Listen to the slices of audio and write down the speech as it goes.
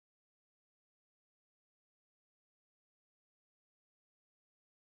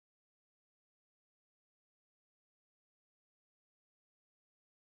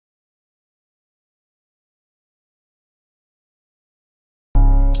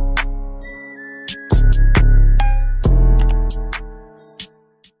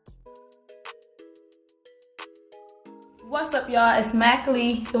What's up, y'all? It's Mack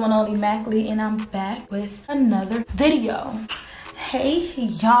Lee, the one and only Mack Lee, and I'm back with another video. Hey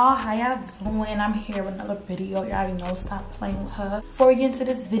y'all, how y'all doing? I'm here with another video. You already know, stop playing with her. Before we get into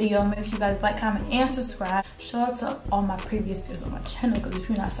this video, make sure you guys like, comment, and subscribe. Shout out to all my previous videos on my channel, because if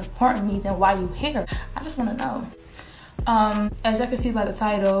you're not supporting me, then why you here? I just want to know. As y'all can see by the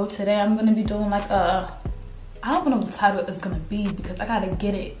title, today I'm gonna be doing like a, I don't know what the title is gonna be because I gotta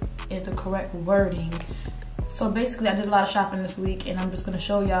get it in the correct wording. So basically, I did a lot of shopping this week, and I'm just gonna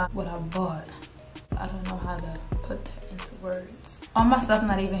show y'all what I bought. I don't know how to put that into words. All my stuff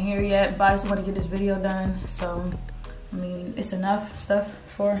not even here yet, but I just want to get this video done. So, I mean, it's enough stuff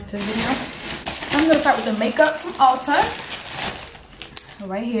for this video. I'm gonna start with the makeup from Ulta,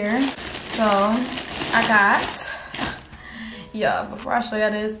 right here. So, I got, yeah, before I show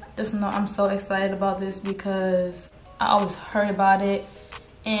y'all this, just know I'm so excited about this because I always heard about it,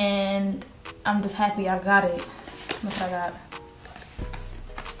 and I'm just happy I got it. Look what I got.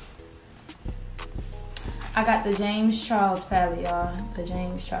 I got the James Charles palette, y'all. The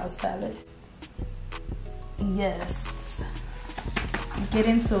James Charles palette. Yes. Get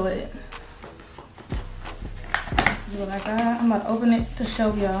into it. This is what I got. I'm about to open it to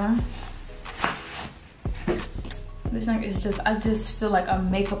show y'all. This junk is just, I just feel like a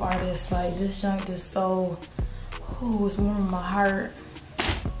makeup artist. Like, this junk is so, ooh, it's warming my heart.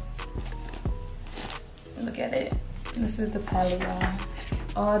 Look at it. This is the palette, y'all.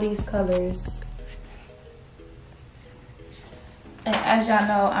 All these colors. And as y'all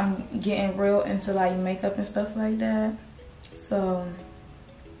know, I'm getting real into like makeup and stuff like that. So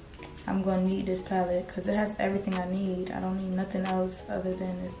I'm gonna need this palette because it has everything I need. I don't need nothing else other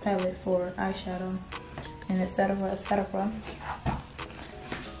than this palette for eyeshadow and etc. etc.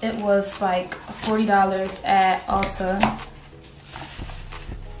 It was like $40 at Ulta.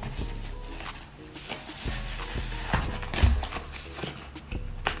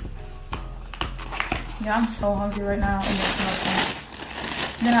 Yeah, I'm so hungry right now. It makes no sense.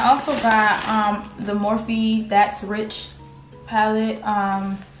 Then I also got the Morphe That's Rich palette.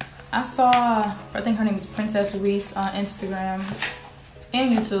 I saw, I think her name is Princess Reese on Instagram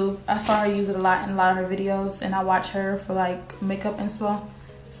and YouTube. I saw her use it a lot in a lot of her videos, and I watch her for like makeup inspo.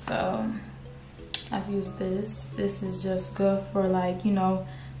 So I've used this. This is just good for like, you know,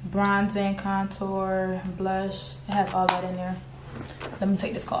 bronzing, contour, blush. It has all that in there. Let me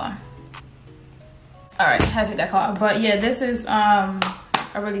take this card. All right, I had to take that card. But yeah, this is a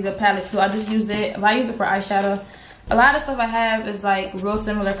really good palette too. I just used it, I use it for eyeshadow. A lot of stuff I have is like real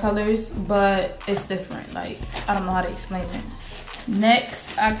similar colors, but it's different. Like, I don't know how to explain it.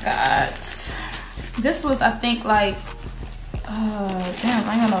 Next, I got, this was, I think like, damn,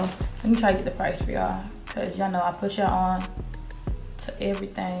 I don't know. Let me try to get the price for y'all, because y'all know I put y'all on to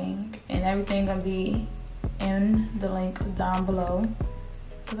everything, and everything gonna be in the link down below.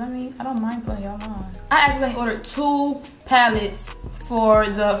 I mean, I don't mind putting y'all on. I actually ordered 2 palettes for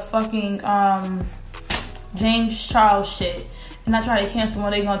the fucking James Charles shit. And I tried to cancel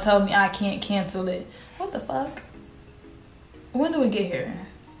one. They gonna tell me I can't cancel it. What the fuck? When do we get here?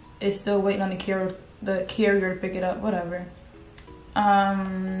 It's still waiting on the carrier to pick it up. Whatever.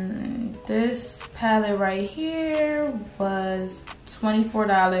 This palette right here was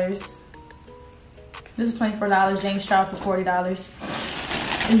 $24. This is $24. James Charles was $40.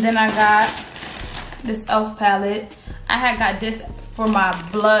 And then I got this e.l.f. palette. I had got this for my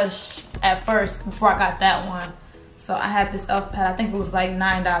blush at first before I got that one. So I had this e.l.f. palette. I think it was like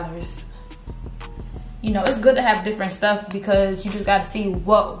 $9. You know, it's good to have different stuff because you just got to see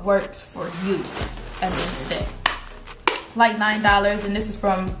what works for you at the end of the day. Like $9, and this is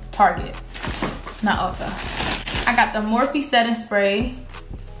from Target, not Ulta. I got the Morphe setting spray.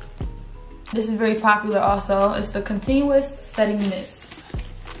 This is very popular also. It's the continuous setting mist.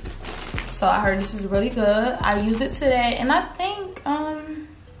 So I heard this is really good. I used it today, and I think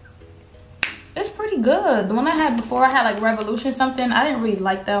it's pretty good. The one I had before, I had like Revolution something. I didn't really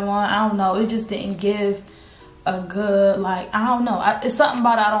like that one. I don't know. It just didn't give a good, like, I don't know. It's something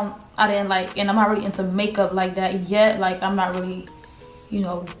about it I didn't like, and I'm not really into makeup like that yet. Like, I'm not really, you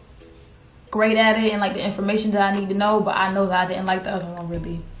know, great at it and like the information that I need to know, but I know that I didn't like the other one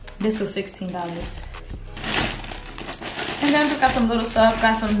really. This was $16. And then I just got some little stuff.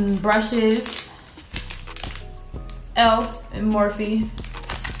 Got some brushes. e.l.f. and Morphe.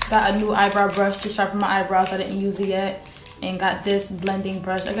 Got a new eyebrow brush to sharpen my eyebrows. I didn't use it yet. And got this blending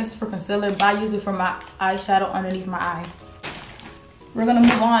brush. I guess it's for concealer, but I use it for my eyeshadow underneath my eye. We're gonna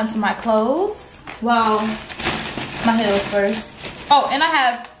move on to my clothes. Well, my heels first. Oh, and I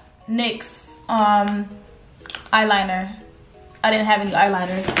have NYX eyeliner. I didn't have any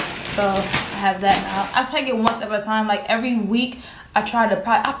eyeliners, so I have that now. I take it one step at a time. Like every week, I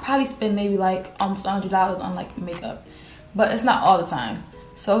probably spend maybe like almost $100 on like makeup, but it's not all the time.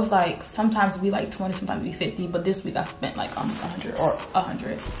 So it's like sometimes it be like 20, sometimes it be 50. But this week I spent like almost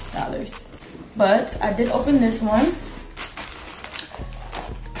 $100. But I did open this one.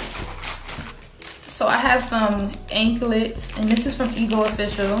 So I have some anklets, and this is from Ego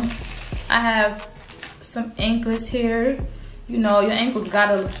Official. I have some anklets here. You know, your ankles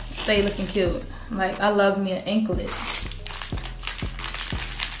gotta stay looking cute. Like, I love me an anklet.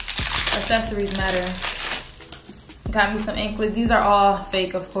 Accessories matter. Got me some anklets. These are all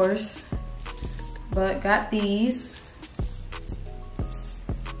fake, of course. But got these.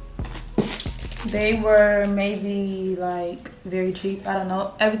 They were maybe like very cheap. I don't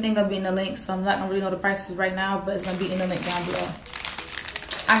know. Everything gonna be in the link, so I'm not gonna really know the prices right now, but it's gonna be in the link down below.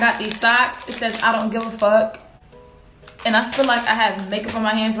 I got these socks. It says I don't give a fuck. And I feel like I have makeup on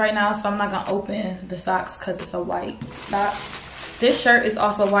my hands right now, so I'm not gonna open the socks because it's a white sock. This shirt is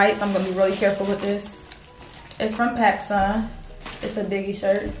also white, so I'm gonna be really careful with this. It's from PacSun. It's a biggie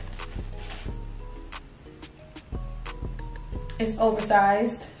shirt. It's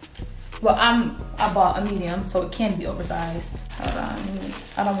oversized. Well, I bought a medium, so it can be oversized. Hold on,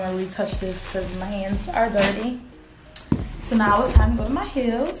 I don't want to really touch this because my hands are dirty. So now it's time to go to my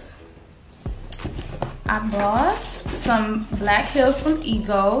heels. I bought some black heels from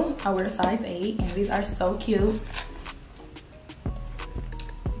Ego. I wear a size 8, and these are so cute.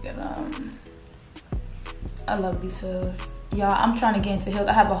 Look at them. I love these heels. Y'all, I'm trying to get into heels.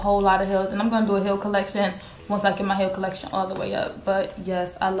 I have a whole lot of heels, and I'm gonna do a heel collection once I get my heel collection all the way up. But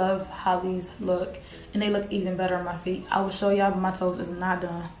yes, I love how these look, and they look even better on my feet. I will show y'all, but my toes is not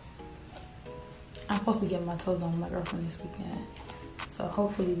done. I'm supposed to be getting my toes done with my girlfriend this weekend, so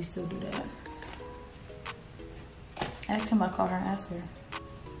hopefully we still do that. Actually, I'm gonna call her and ask her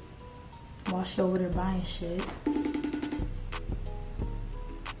while she over there buying shit.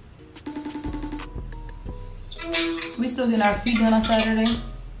 We still getting our feet done on Saturday?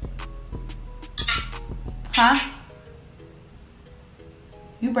 Huh?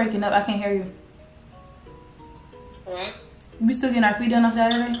 You breaking up? I can't hear you. What? We still getting our feet done on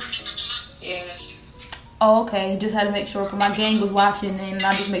Saturday? Yes. Oh, okay. Just had to make sure because my gang was watching, and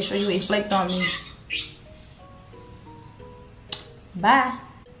I just make sure you ain't flaked on me. Bye.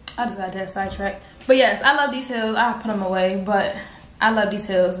 I just got that sidetracked. But yes, I love these heels. I put them away, but I love these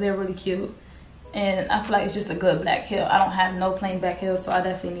heels. They're really cute. And I feel like it's just a good black heel. I don't have no plain black heels, so I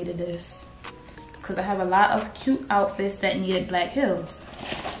definitely needed this. Because I have a lot of cute outfits that needed black heels.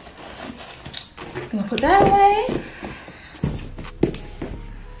 I'm gonna put that away.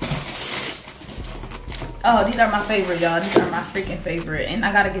 Oh, these are my favorite, y'all. These are my freaking favorite. And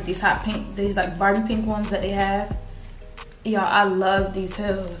I gotta get these hot pink, these like Barbie pink ones that they have. Y'all, I love these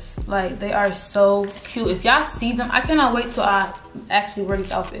heels. Like, they are so cute. If y'all see them, I cannot wait till I actually wear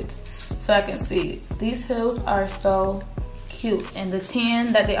these outfits so I can see. These heels are so cute, and the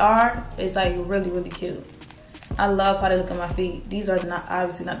tan that they are is like really, really cute. I love how they look on my feet. These are not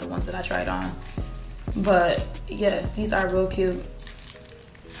obviously not the ones that I tried on, but yes, these are real cute.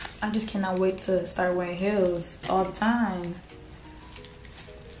 I just cannot wait to start wearing heels all the time.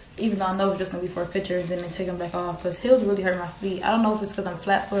 Even though I know it's just gonna be for pictures and then take them back off, because heels really hurt my feet. I don't know if it's because I'm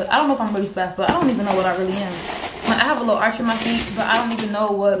flat foot. I don't know if I'm really flat foot. I don't even know what I really am. Like, I have a little arch in my feet, but I don't even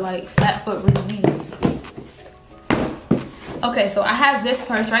know what like flat foot really means. Okay, so I have this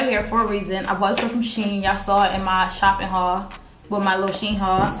purse right here for a reason. I bought this from Shein. Y'all saw it in my shopping haul, with my little Shein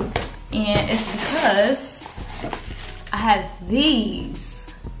haul. And it's because I have these.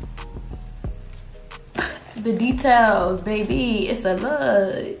 The details, baby. It's a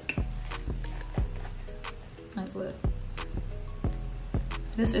look. Like, look.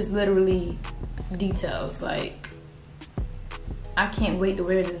 This is literally details. Like, I can't wait to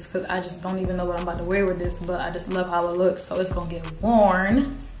wear this because I just don't even know what I'm about to wear with this, but I just love how it looks, so it's gonna get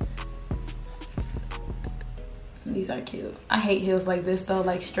worn. These are cute. I hate heels like this though,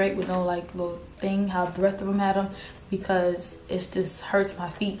 like straight with no like little thing, how the rest of them had them, because it just hurts my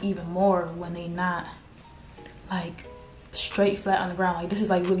feet even more when they not like straight flat on the ground. Like, this is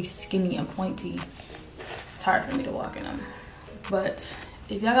like really skinny and pointy. It's hard for me to walk in them. But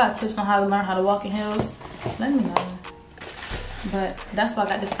if y'all got tips on how to learn how to walk in heels, let me know. But that's why I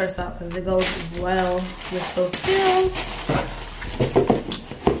got this purse out, because it goes well with those heels.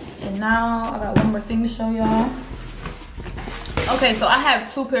 And now I got one more thing to show y'all. Okay, so I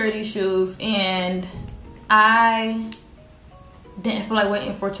have 2 pair of these shoes, and I didn't feel like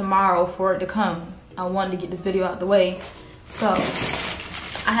waiting for tomorrow for it to come. I wanted to get this video out the way. So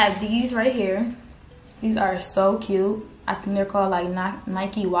I have these right here. These are so cute. I think they're called like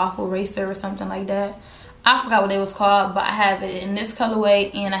Nike Waffle Racer or something like that. I forgot what they was called, but I have it in this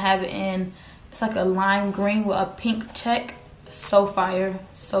colorway and I have it in, it's like a lime green with a pink check. So fire,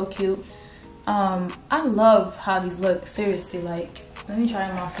 so cute. I love how these look, seriously. Like, let me try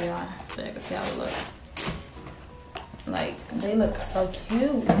them on for y'all so you can see how they look. Like, they look so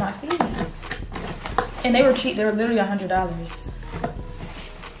cute on my feet. And they were cheap, they were literally $100.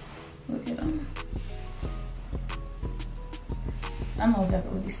 Look at them. I don't know if y'all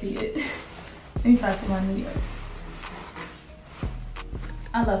can really see it. Let me try to put my knee up.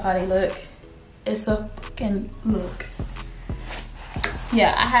 I love how they look. It's a fucking look.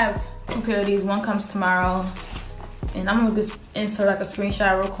 Yeah, I have 2 pair of these. One comes tomorrow. And I'm gonna just insert like a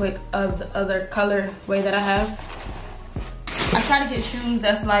screenshot real quick of the other colorway that I have. I try to get shoes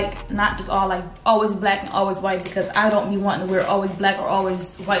that's like not just all like always black and always white, because I don't be wanting to wear always black or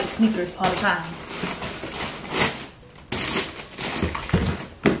always white sneakers all the time.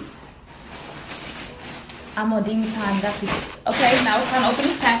 I'm on demon time. Okay, now it's time to open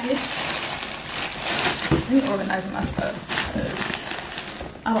this package. Let me organize my stuff,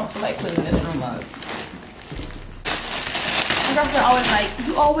 because I don't feel like cleaning this room up. My girlfriend always like,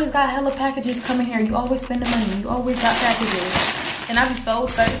 you always got hella packages coming here. You always spend the money. You always got packages. And I be so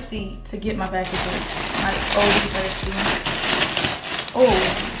thirsty to get my packages. Like, overly thirsty. Oh,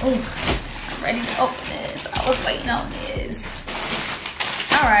 I'm ready to open this. I was waiting on this.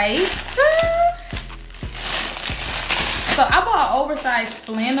 All right. So I bought an oversized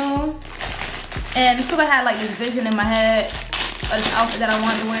flannel. And it's because I had like this vision in my head of this outfit that I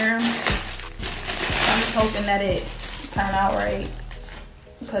wanted to wear. So I'm just hoping that it turn out right,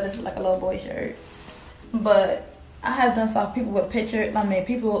 because it's like a little boy shirt. But I have done saw people with pictures,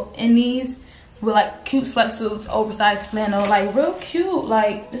 people in these with like cute sweatsuits, oversized flannel, like real cute.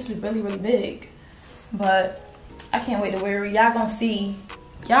 Like, this is really, really big. But I can't wait to wear it. Y'all gonna see.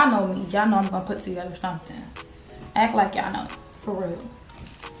 Y'all know me. Y'all know I'm gonna put together something. Act like y'all know. For real.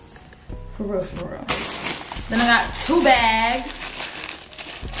 For real, for real. Then I got 2 bags.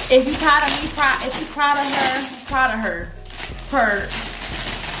 If you proud of me, if you proud of her.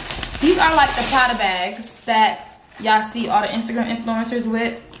 These are like the Prada bags that y'all see all the Instagram influencers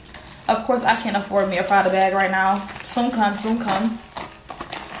with. Of course, I can't afford me a Prada bag right now. Soon come, soon come.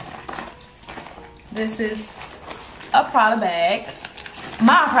 This is a Prada bag.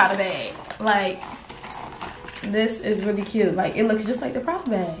 My Prada bag. Like, this is really cute. Like, it looks just like the Prada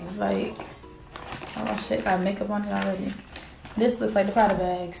bags. Like, oh shit, got makeup on it already. This looks like the Prada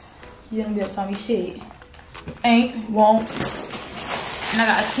bags. You don't be able to tell me shit. Ain't, won't. And I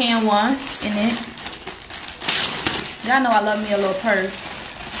got a tan one in it. Y'all know I love me a little purse.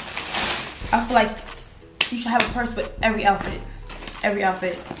 I feel like you should have a purse with every outfit. Every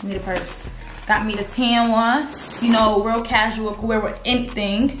outfit, you need a purse. Got me the tan one. You know, real casual, could wear with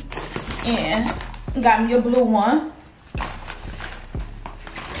anything. And got me a blue one.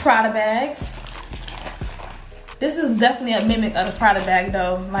 Prada bags. This is definitely a mimic of the Prada bag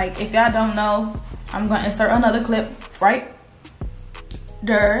though. Like, if y'all don't know, I'm gonna insert another clip right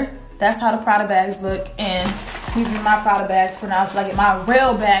there. That's how the Prada bags look. And these are my Prada bags for now. So I get my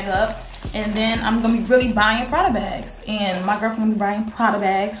real bag up. And then I'm gonna be really buying Prada bags. And my girlfriend gonna be buying Prada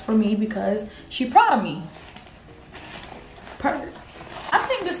bags for me because she proud of me. I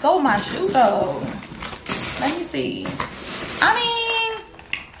think this go with my shoe though. Let me see. I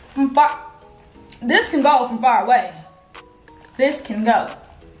mean, this can go from far away. This can go.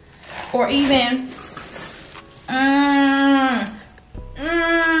 Or even,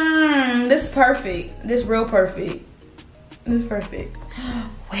 this is perfect. This real perfect. This is perfect.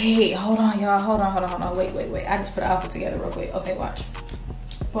 Wait, hold on, y'all. Hold on. Wait. I just put an outfit together real quick. Okay, watch.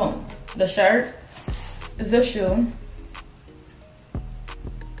 Boom. The shirt, the shoe.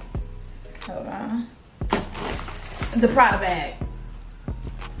 Hold on. The Prada bag.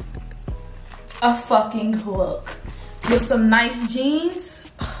 A fucking look. With some nice jeans.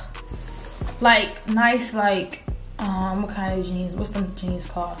 Like, nice, like, what kind of jeans? What's them jeans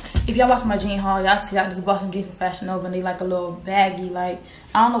called? If y'all watch my jean haul, y'all see I just bought some jeans from Fashion Nova and they like a little baggy, like,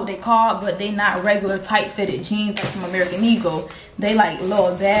 I don't know what they call, but they not regular tight fitted jeans like from American Eagle. They like a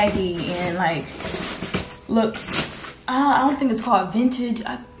little baggy and like, look, I don't think it's called vintage.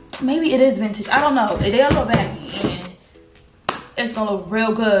 Maybe it is vintage. I don't know. They're a little baggy and it's gonna look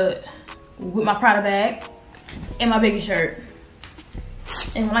real good with my Prada bag and my Biggie shirt.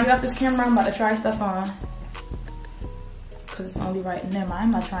 And when I get off this camera, I'm about to try stuff on. Cause it's only right. Never mind,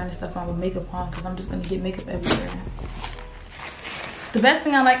 I'm not trying this stuff on with makeup on because I'm just gonna get makeup everywhere. The best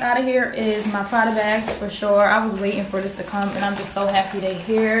thing I like out of here is my Prada bags for sure. I was waiting for this to come and I'm just so happy they're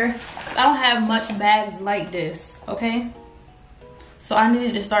here. I don't have much bags like this, okay? So I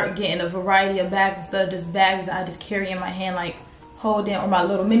needed to start getting a variety of bags instead of just bags that I just carry in my hand, like holding, or my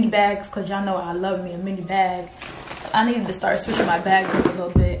little mini bags, because y'all know I love me a mini bag. So I needed to start switching my bags up a little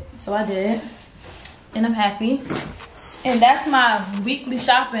bit. So I did, and I'm happy. And that's my weekly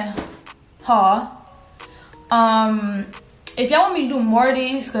shopping haul. If y'all want me to do more of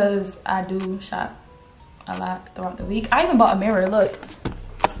these, because I do shop a lot throughout the week. I even bought a mirror, look.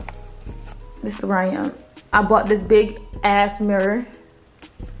 This is where I am. I bought this big ass mirror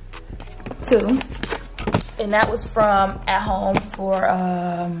too. And that was from At Home for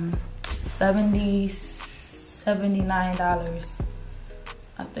 $79.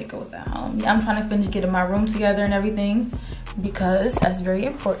 I think it was At Home. Yeah, I'm trying to finish getting my room together and everything because that's very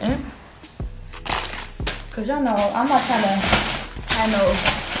important. Cause y'all know I'm not trying to have no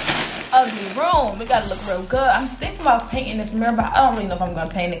ugly room. It gotta look real good. I'm thinking about painting this mirror, but I don't really know if I'm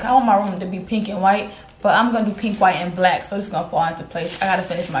gonna paint it. I want my room to be pink and white, but I'm gonna do pink, white, and black, so it's gonna fall into place. I gotta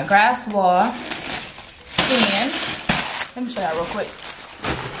finish my grass wall, and let me show y'all real quick.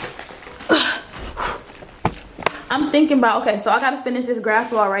 I'm thinking about, okay, so I gotta finish this grass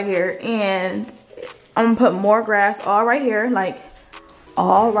wall right here, and I'm gonna put more grass all right here, like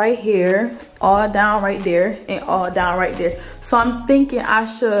all right here, all down right there, and all down right there. So I'm thinking I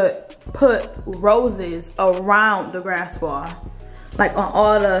should put roses around the grass wall, like on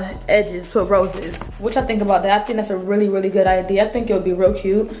all the edges, put roses. What y'all think about that? I think that's a really, really good idea. I think it would be real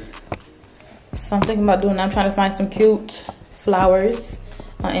cute. So I'm thinking about doing that. I'm trying to find some cute flowers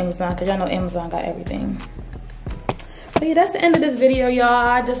on Amazon, because y'all know Amazon got everything. But yeah, that's the end of this video, y'all.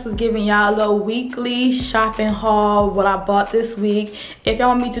 I just was giving y'all a little weekly shopping haul, what I bought this week. If y'all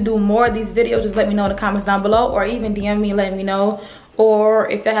want me to do more of these videos, just let me know in the comments down below, or even DM me, let me know. Or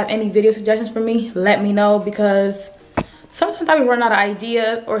if y'all have any video suggestions for me, let me know, because sometimes I be running out of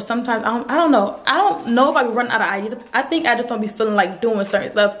ideas, or sometimes I don't know. I don't know if I be running out of ideas. I think I just don't be feeling like doing certain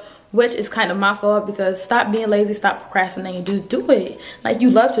stuff, which is kind of my fault, because stop being lazy, stop procrastinating, just do it. Like, you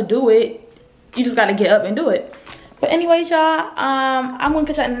love to do it, you just gotta get up and do it. But anyways, y'all, I'm gonna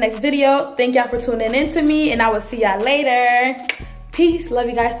catch y'all in the next video. Thank y'all for tuning in to me, and I will see y'all later. Peace, love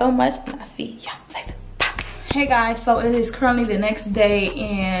you guys so much, and I'll see y'all later. Bye. Hey guys, so it is currently the next day,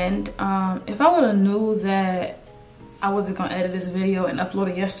 and if I would have knew that I wasn't gonna edit this video and upload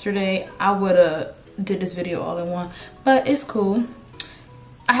it yesterday, I would have did this video all in one. But it's cool.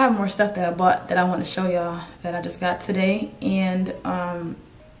 I have more stuff that I bought that I want to show y'all that I just got today, and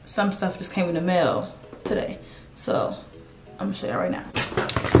some stuff just came in the mail today. So I'm gonna show y'all right now.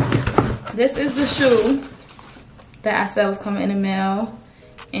 This is the shoe that I said was coming in the mail,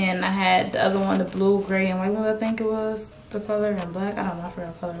 and I had the other one, the blue, gray, and white one. I think it was the color, and black. I don't know, I forgot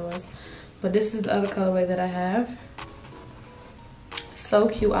what color it was. But this is the other colorway that I have. So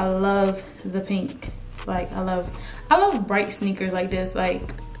cute. I love the pink. Like, I love bright sneakers like this.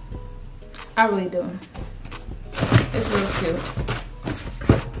 Like, I really do. It's really cute.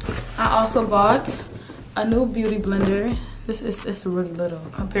 I also bought a new beauty blender. It's really little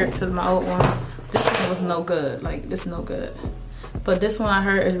compared to my old one. This one was no good. Like, this is no good. But this one I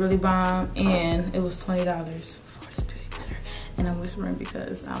heard is really bomb, and it was $20 for this beauty blender. And I'm whispering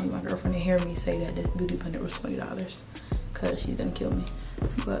because I don't want my girlfriend to hear me say that this beauty blender was $20, because she's gonna kill me.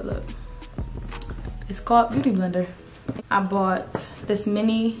 But look, it's called beauty blender. I bought this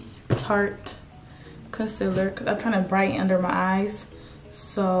mini Tarte concealer because I'm trying to brighten under my eyes.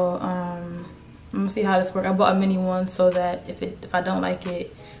 So I'm gonna see how this works. I bought a mini one so that if I don't like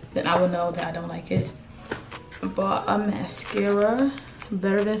it, then I will know that I don't like it. I bought a mascara,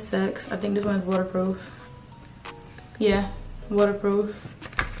 Better Than Sex. I think this one is waterproof. Yeah, waterproof.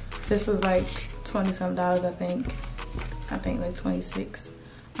 This was like 20-something dollars, I think. I think like 26.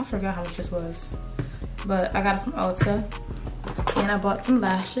 I forgot how much this was. But I got it from Ulta. And I bought some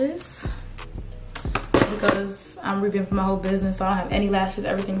lashes because I'm revamping my whole business, so I don't have any lashes.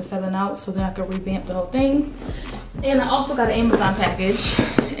 Everything is selling out, so then I could revamp the whole thing. And I also got an Amazon package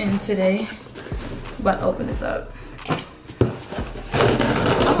in today. I'm about to open this up.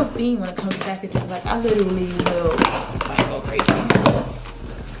 I'm a fiend when it comes to packages. Like, I literally will like go crazy.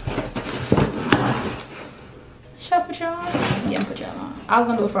 Should I put y'all on? Yeah, I'm put y'all on. I was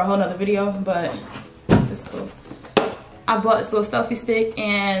gonna do it for a whole nother video, but it's cool. I bought this little selfie stick,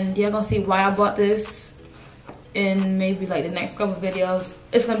 and y'all gonna see why I bought this in maybe like the next couple of videos.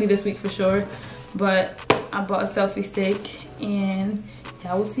 It's gonna be this week for sure, but I bought a selfie stick, and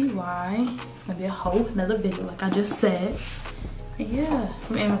y'all will see why. It's gonna be a whole another video, like I just said. And yeah,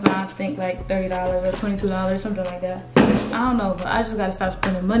 from Amazon, I think like $30 or $22, something like that. I don't know, but I just gotta stop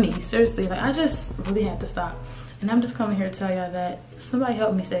spending money. Seriously, like I just really have to stop. And I'm just coming here to tell y'all that somebody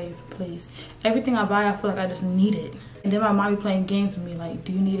help me save, please. Everything I buy, I feel like I just need it. And then my mom be playing games with me like,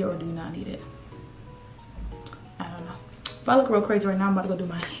 do you need it or do you not need it? I don't know. But I look real crazy right now. I'm about to go do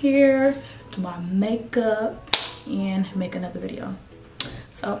my hair, do my makeup, and make another video.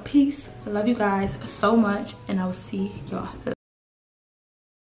 So peace. I love you guys so much, and I will see y'all.